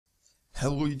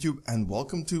Hello YouTube and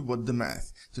welcome to What the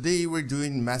Math. Today we're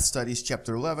doing Math Studies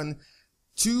Chapter 11,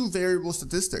 two variable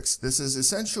statistics. This is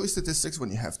essentially statistics when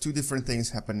you have two different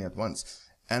things happening at once.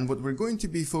 And what we're going to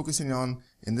be focusing on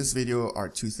in this video are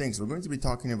two things. We're going to be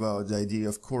talking about the idea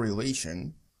of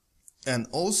correlation and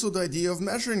also the idea of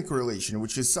measuring correlation,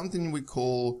 which is something we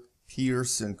call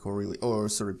Pearson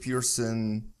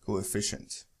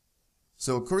coefficient.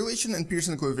 So correlation and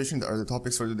Pearson coefficient are the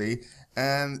topics for today,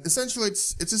 and essentially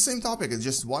it's the same topic. It's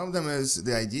just one of them is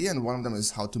the idea and one of them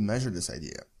is how to measure this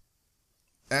idea.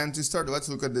 And to start, let's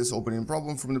look at this opening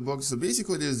problem from the book. So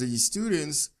basically there's these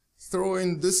students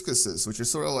throwing discuses, which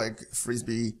is sort of like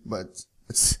frisbee, but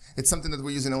it's something that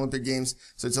we use in Olympic games.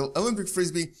 So it's an Olympic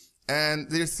frisbee,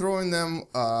 and they're throwing them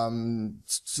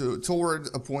toward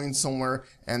a point somewhere,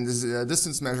 and there's a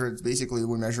distance measured. Basically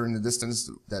we're measuring the distance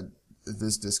that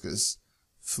this discus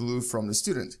flew from the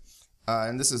student,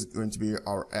 and this is going to be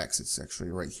our x. It's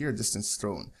actually right here, distance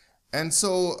thrown. And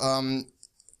so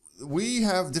we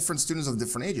have different students of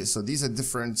different ages. So these are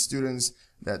different students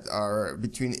that are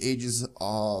between ages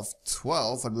of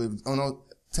 12, I believe,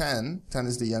 10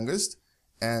 is the youngest,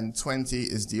 and 20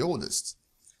 is the oldest.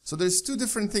 So there's two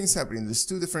different things happening. There's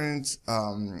two different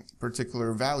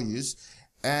particular values,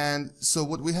 and so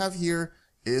what we have here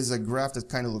is a graph that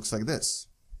kind of looks like this.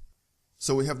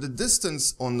 So we have the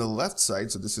distance on the left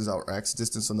side, so this is our x,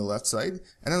 distance on the left side,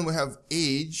 and then we have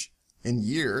age in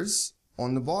years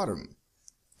on the bottom.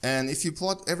 And if you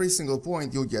plot every single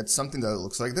point, you'll get something that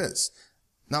looks like this.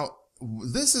 Now,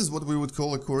 this is what we would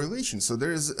call a correlation. So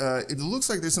there's, it looks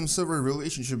like there's some sort of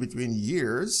relationship between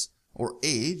years or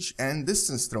age and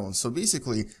distance thrown. So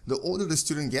basically, the older the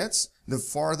student gets, the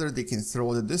farther they can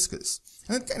throw the discus.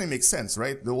 And it kind of makes sense,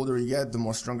 right? The older you get, the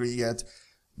more stronger you get.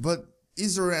 But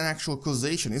is there an actual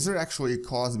causation? Is there actually a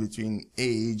cause between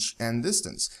age and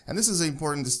distance? And this is an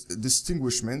important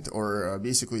distinguishment, or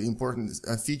basically important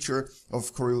feature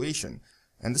of correlation.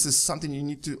 And this is something you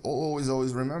need to always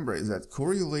remember, is that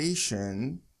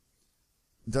correlation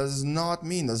does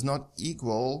not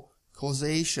equal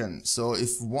causation. So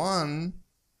if one,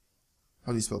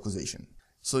 how do you spell causation?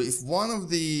 So if one of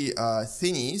the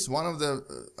thingies, one of the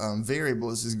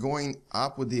variables is going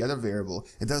up with the other variable,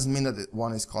 it doesn't mean that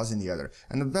one is causing the other.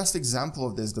 And the best example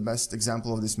of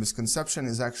this misconception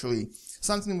is actually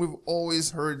something we've always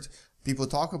heard people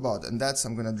talk about, and that's,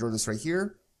 I'm going to draw this right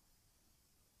here.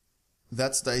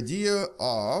 That's the idea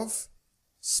of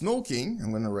smoking. I'm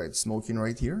going to write smoking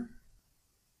right here.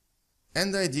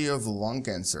 And the idea of lung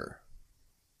cancer.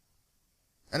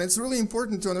 And it's really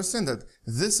important to understand that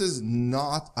this is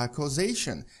not a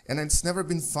causation. And it's never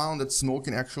been found that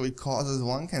smoking actually causes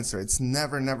lung cancer. It's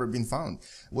never been found.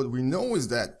 What we know is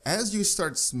that as you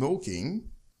start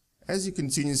smoking, as you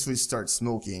continuously start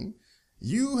smoking,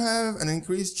 you have an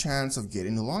increased chance of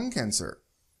getting lung cancer.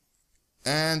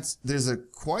 And there's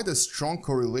quite a strong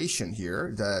correlation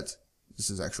here that this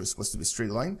is actually supposed to be a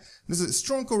straight line. There's a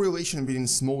strong correlation between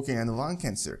smoking and lung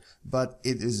cancer, but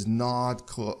it is not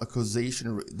a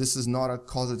causation. This is not a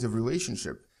causative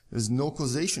relationship. There's no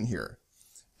causation here.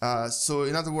 So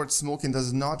in other words, smoking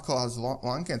does not cause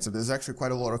lung cancer. There's actually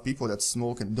quite a lot of people that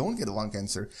smoke and don't get lung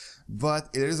cancer, but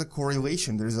it is a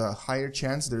correlation. There's a higher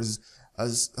chance. There's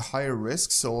a higher risk.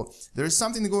 So there's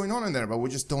something going on in there, but we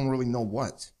just don't really know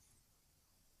what.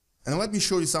 And let me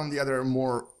show you some of the other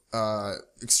more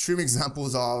extreme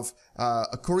examples of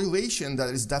a correlation that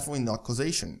is definitely not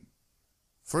causation.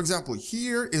 For example,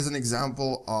 here is an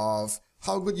example of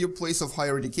how good your place of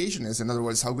higher education is. In other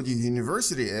words, how good your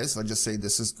university is. Let's just say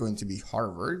this is going to be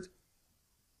Harvard.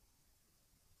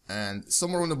 And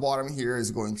somewhere on the bottom here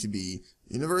is going to be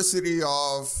University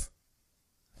of...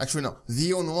 Actually, no,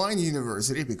 the online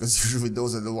university, because usually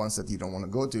those are the ones that you don't want to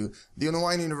go to. The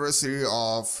online university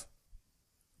of...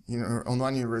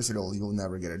 online university, you'll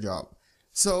never get a job.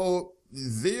 So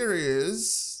there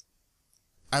is,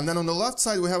 and then on the left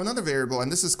side we have another variable,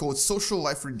 and this is called social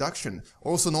life reduction,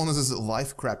 also known as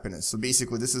life crappiness. So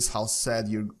basically this is how sad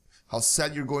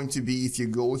you're going to be if you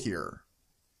go here.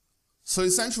 So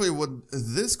essentially what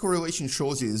this correlation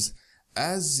shows you is,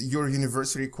 as your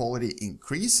university quality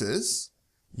increases,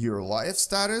 your life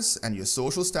status and your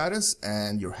social status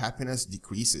and your happiness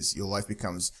decreases. Your life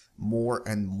becomes more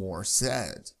and more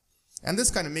sad. And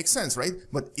this kind of makes sense, right?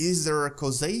 But is there a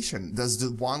causation? Does the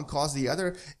one cause the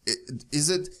other? Is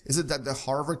it that the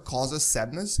Harvard causes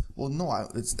sadness? Well, no,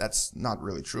 that's not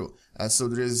really true. So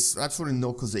there is absolutely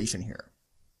no causation here.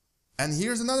 And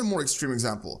here's another more extreme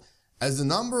example. As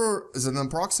an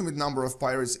approximate number of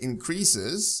pirates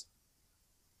increases,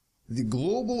 the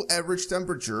global average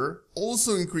temperature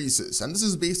also increases. And this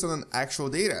is based on actual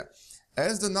data.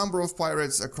 As the number of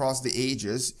pirates across the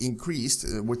ages increased,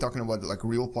 we're talking about like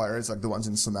real pirates, like the ones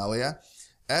in Somalia.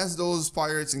 As those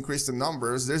pirates increased in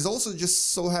numbers, there's also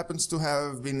just so happens to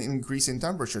have been an increase in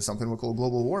temperature, something we call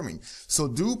global warming. So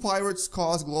do pirates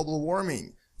cause global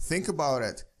warming? Think about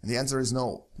it. And the answer is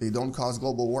no. They don't cause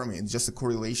global warming. It's just a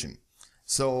correlation.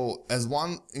 So as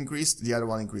one increased, the other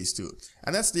one increased too.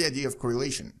 And that's the idea of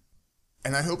correlation.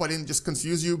 And I hope I didn't just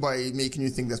confuse you by making you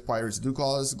think that pirates do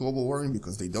cause global warming,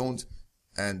 because they don't.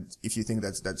 And if you think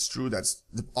that's true, that's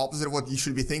the opposite of what you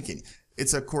should be thinking.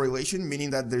 It's a correlation, meaning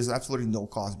that there's absolutely no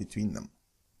cause between them.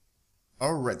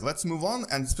 Alright, let's move on,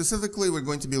 and specifically we're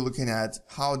going to be looking at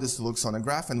how this looks on a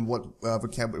graph and what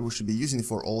vocabulary we should be using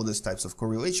for all these types of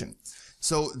correlation.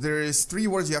 So there is 3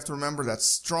 words you have to remember, that's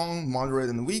strong,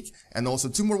 moderate, and weak, and also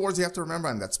 2 more words you have to remember,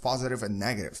 and that's positive and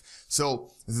negative.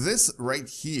 So this right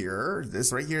here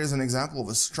is an example of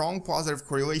a strong positive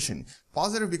correlation.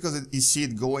 Positive because you see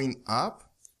it going up,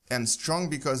 and strong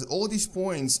because all these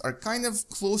points are kind of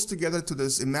close together to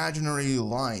this imaginary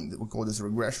line that we call this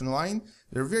regression line.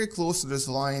 They're very close to this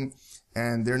line,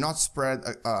 and they're not spread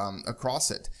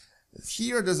across it.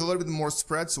 Here there's a little bit more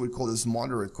spread, so we call this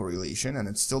moderate correlation, and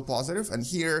it's still positive. And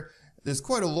here there's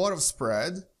quite a lot of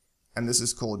spread, and this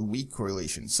is called weak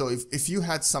correlation. So if you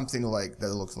had something like that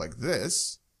looks like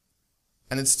this,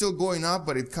 and it's still going up,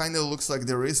 but it kind of looks like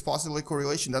there is possibly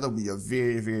correlation, that'll be a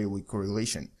very, very weak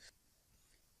correlation.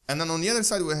 And then on the other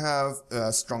side we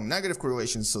have strong negative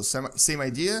correlation, so same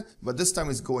idea, but this time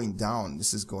it's going down.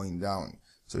 This is going down.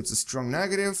 So it's a strong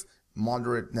negative,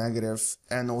 moderate negative,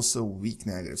 and also weak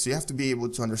negative. So you have to be able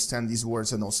to understand these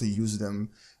words and also use them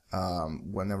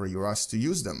whenever you're asked to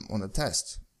use them on a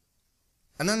test.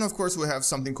 And then of course we have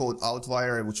something called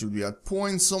outlier, which would be a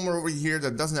point somewhere over here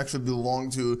that doesn't actually belong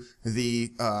to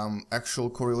the actual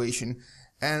correlation.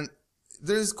 And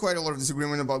there's quite a lot of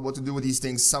disagreement about what to do with these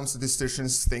things. Some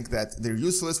statisticians think that they're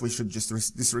useless, we should just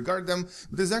disregard them,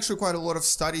 but there's actually quite a lot of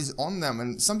studies on them,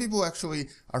 and some people actually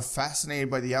are fascinated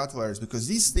by the outliers because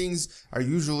these things are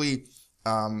usually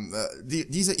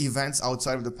these are events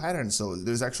outside of the pattern, so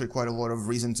there's actually quite a lot of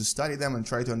reason to study them and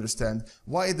try to understand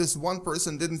why this one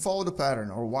person didn't follow the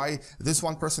pattern, or why this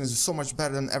one person is so much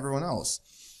better than everyone else.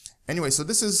 Anyway, so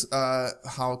this is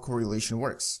how correlation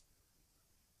works.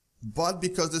 But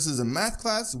because this is a math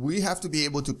class, we have to be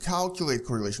able to calculate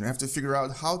correlation. We have to figure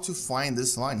out how to find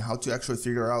this line, how to actually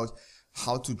figure out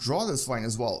how to draw this line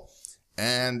as well.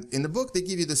 And in the book, they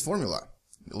give you this formula.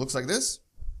 It looks like this.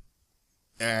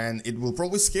 And it will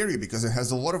probably scare you because it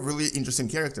has a lot of really interesting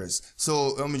characters. So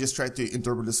let me just try to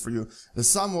interpret this for you. The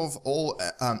sum of all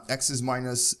x's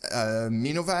minus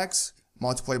mean of x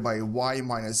multiplied by y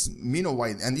minus mean of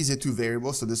y, and these are 2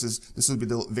 variables, so this would be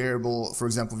the variable, for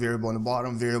example, variable on the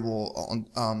bottom, variable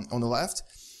on the left,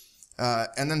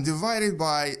 and then divided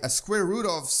by a square root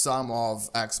of sum of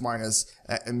x minus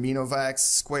mean of x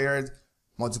squared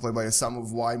multiplied by the sum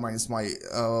of y minus my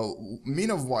mean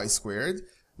of y squared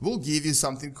will give you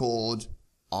something called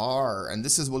R, and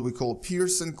this is what we call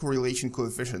Pearson correlation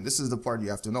coefficient. This is the part you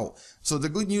have to know. So the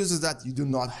good news is that you do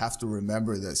not have to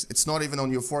remember this. It's not even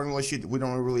on your formula sheet. We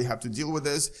don't really have to deal with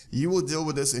this. You will deal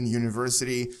with this in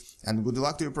university, and good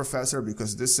luck to your professor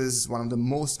because this is one of the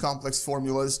most complex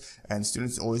formulas and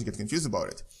students always get confused about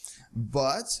it.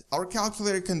 But our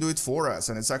calculator can do it for us,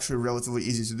 and it's actually relatively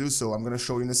easy to do so. I'm going to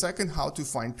show you in a second how to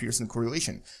find Pearson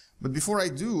correlation. But before I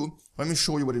do, let me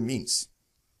show you what it means.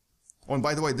 Oh, and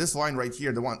by the way, this line right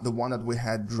here, the one that we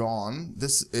had drawn,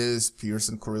 this is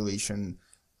Pearson correlation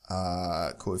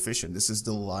coefficient. This is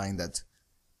the line that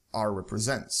R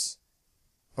represents.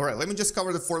 Alright, let me just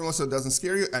cover the formula so it doesn't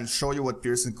scare you and show you what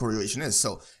Pearson correlation is.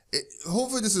 So,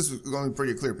 hopefully this is going to be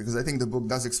pretty clear because I think the book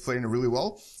does explain it really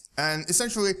well. And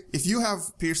essentially, if you have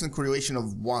Pearson correlation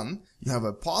of 1, you have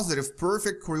a positive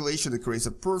perfect correlation that creates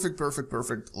a perfect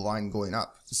line going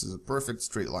up. This is a perfect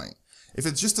straight line. If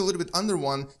it's just a little bit under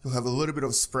 1, you'll have a little bit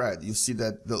of spread. You see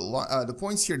that the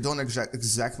points here don't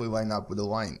exactly line up with the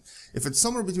line. If it's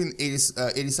somewhere between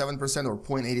 87% or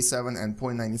 0.87 and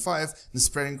 0.95, the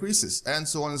spread increases, and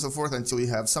so on and so forth until you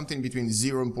have something between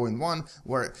 0 and 0.1,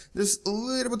 where there's a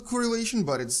little bit correlation,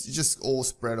 but it's just all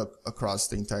spread across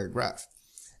the entire graph.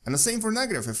 And the same for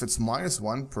negative. If it's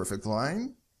 -1, perfect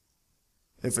line.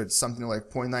 If it's something like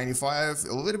 0.95,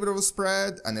 a little bit of a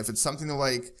spread, and if it's something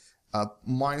like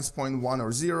minus 0.1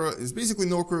 or 0 is basically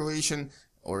no correlation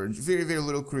or very, very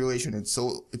little correlation. It's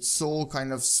so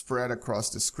kind of spread across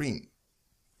the screen.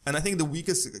 And I think the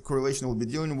weakest correlation we'll be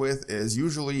dealing with is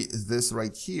usually this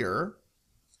right here,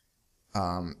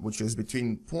 which is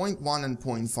between 0.1 and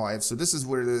 0.5. So this is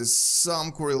where there's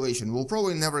some correlation. We'll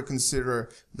probably never consider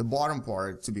the bottom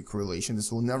part to be correlation.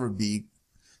 This will never be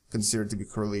considered to be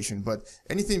correlation, but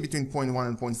anything between 0.1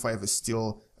 and 0.5 is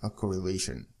still a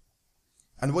correlation.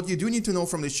 And what you do need to know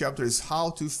from this chapter is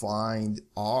how to find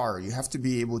R. You have to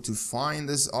be able to find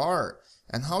this R.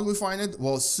 And how do we find it?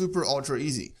 Well, super ultra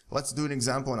easy. Let's do an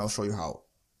example and I'll show you how.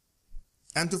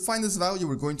 And to find this value,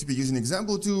 we're going to be using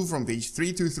example 2 from page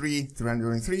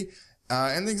 323.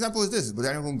 And the example is this: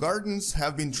 botanical gardens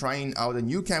have been trying out a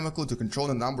new chemical to control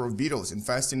the number of beetles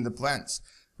infesting the plants.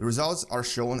 The results are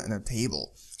shown in a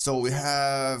table. So we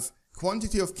have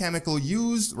quantity of chemical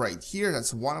used right here.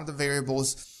 That's one of the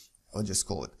variables. I'll just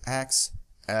call it X.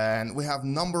 And we have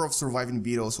number of surviving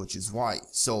beetles, which is Y.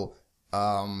 So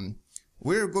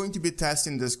we're going to be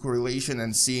testing this correlation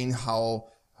and seeing how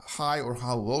high or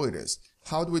how low it is.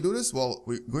 How do we do this? Well,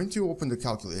 we're going to open the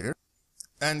calculator.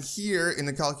 And here in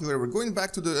the calculator, we're going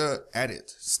back to the edit.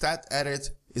 Stat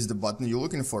edit is the button you're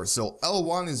looking for. So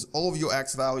L1 is all of your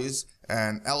X values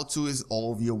and L2 is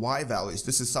all of your Y values.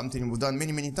 This is something we've done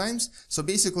many times. So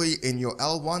basically in your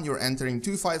L1, you're entering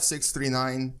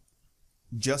 25639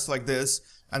 just like this.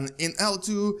 And in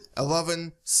L2,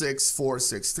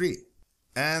 116463.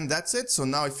 And that's it. So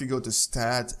now if you go to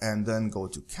stat and then go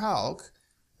to calc,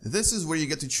 this is where you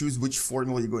get to choose which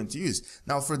formula you're going to use.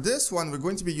 Now for this one, we're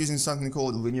going to be using something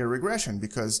called linear regression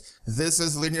because this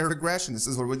is linear regression. This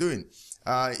is what we're doing.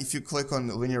 If you click on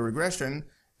linear regression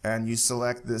and you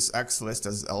select this X list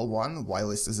as L1, Y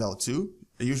list as L2,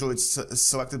 usually it's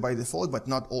selected by default, but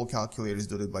not all calculators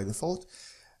do it by default.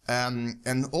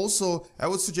 And also, I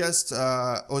would suggest,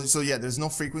 so yeah, there's no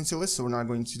frequency list, so we're not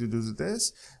going to do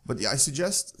this. But yeah, I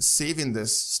suggest saving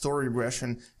this story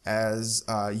regression as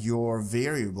your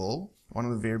variable, one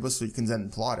of the variables, so you can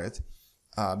then plot it.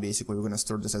 Basically, we're going to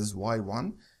store this as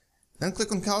Y1. Then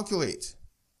click on calculate.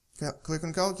 Click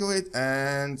on calculate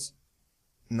and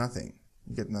nothing.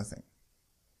 You get nothing.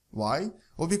 Why?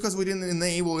 Well, because we didn't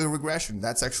enable a regression.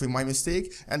 That's actually my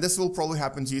mistake, and this will probably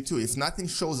happen to you too. If nothing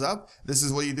shows up, this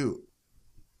is what you do.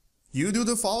 You do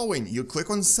the following. You click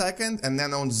on second and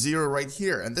then on 0 right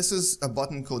here, and this is a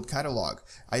button called catalog.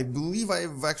 I believe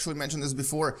I've actually mentioned this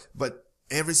before, but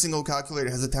every single calculator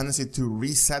has a tendency to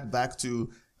reset back to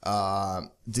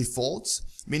defaults,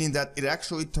 meaning that it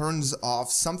actually turns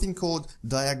off something called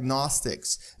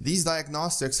diagnostics. These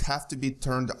diagnostics have to be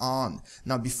turned on.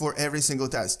 Now, before every single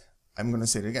test, I'm going to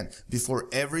say it again, before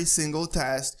every single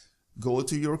test, go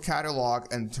to your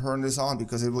catalog and turn this on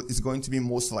because it's going to be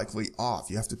most likely off.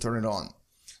 You have to turn it on.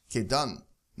 Okay, done.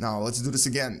 Now, let's do this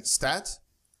again. Stat.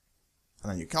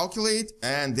 And then you calculate,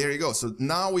 and there you go. So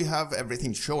now we have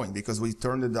everything showing because we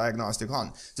turned the diagnostic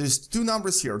on. There's two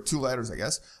numbers here, two letters, I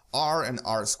guess, R and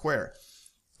R square.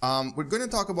 We're going to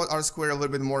talk about R square a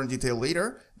little bit more in detail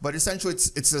later, but essentially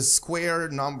it's a square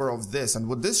number of this. And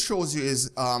what this shows you is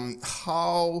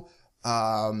how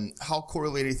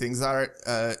correlated things are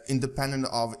independent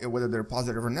of whether they're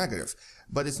positive or negative.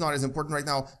 But it's not as important right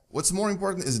now. What's more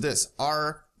important is this.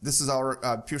 This is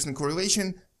our Pearson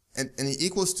correlation. And it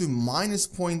equals to minus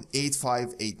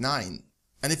 0.8589.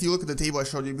 And if you look at the table I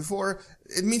showed you before,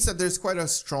 it means that there's quite a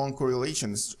strong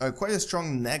correlation, quite a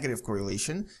strong negative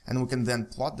correlation. And we can then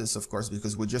plot this, of course,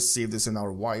 because we just saved this in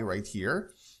our Y right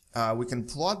here. We can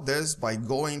plot this by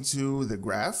going to the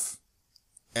graph.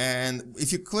 And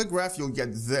if you click graph, you'll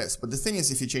get this. But the thing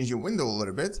is, if you change your window a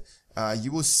little bit,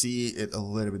 you will see it a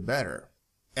little bit better.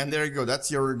 And there you go.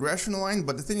 That's your regression line.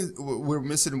 But the thing is, we're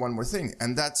missing one more thing,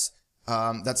 and that's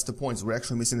the points. We're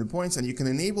actually missing the points, and you can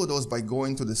enable those by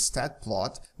going to the stat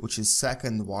plot, which is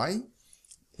second Y.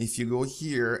 If you go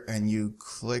here and you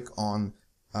click on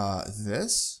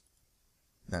this,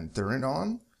 then turn it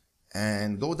on,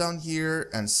 and go down here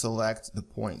and select the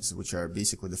points, which are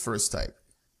basically the first type.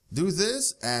 Do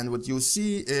this, and what you'll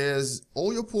see is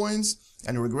all your points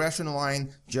and a regression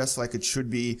line, just like it should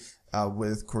be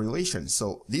with correlation.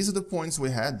 So these are the points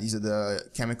we had. These are the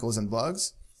chemicals and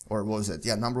bugs. Or what was it?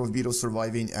 Yeah, number of beetles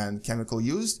surviving and chemical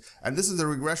used. And this is the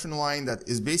regression line that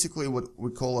is basically what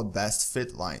we call a best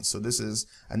fit line. So this is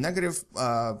a negative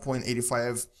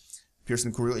 0.85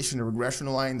 Pearson correlation regression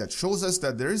line that shows us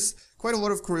that there is quite a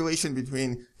lot of correlation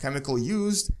between chemical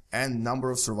used and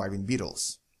number of surviving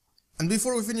beetles. And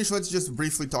before we finish, let's just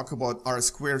briefly talk about R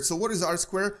squared. So what is R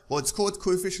squared? Well, it's called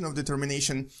coefficient of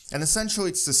determination, and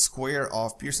essentially it's the square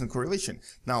of Pearson correlation.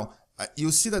 Now,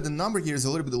 you'll see that the number here is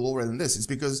a little bit lower than this. It's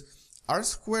because R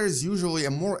squared is usually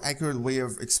a more accurate way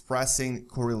of expressing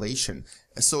correlation.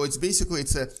 So it's basically,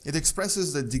 it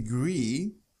expresses the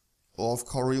degree of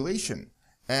correlation.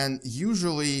 And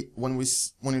usually when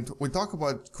we talk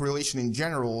about correlation in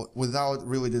general without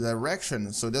really the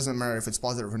direction, so it doesn't matter if it's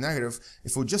positive or negative,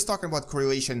 if we're just talking about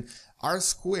correlation,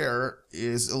 R²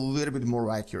 is a little bit more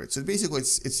accurate. So basically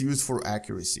it's used for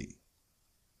accuracy.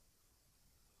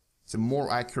 It's a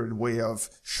more accurate way of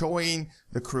showing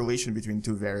the correlation between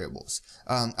two variables.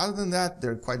 Other than that,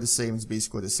 they're quite the same. It's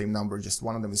basically the same number, just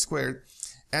one of them is squared.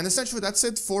 And essentially that's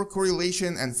it for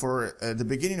correlation and for the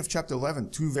beginning of chapter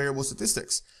 11, two variable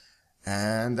statistics.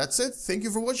 And that's it. Thank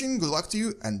you for watching. Good luck to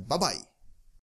you and bye-bye.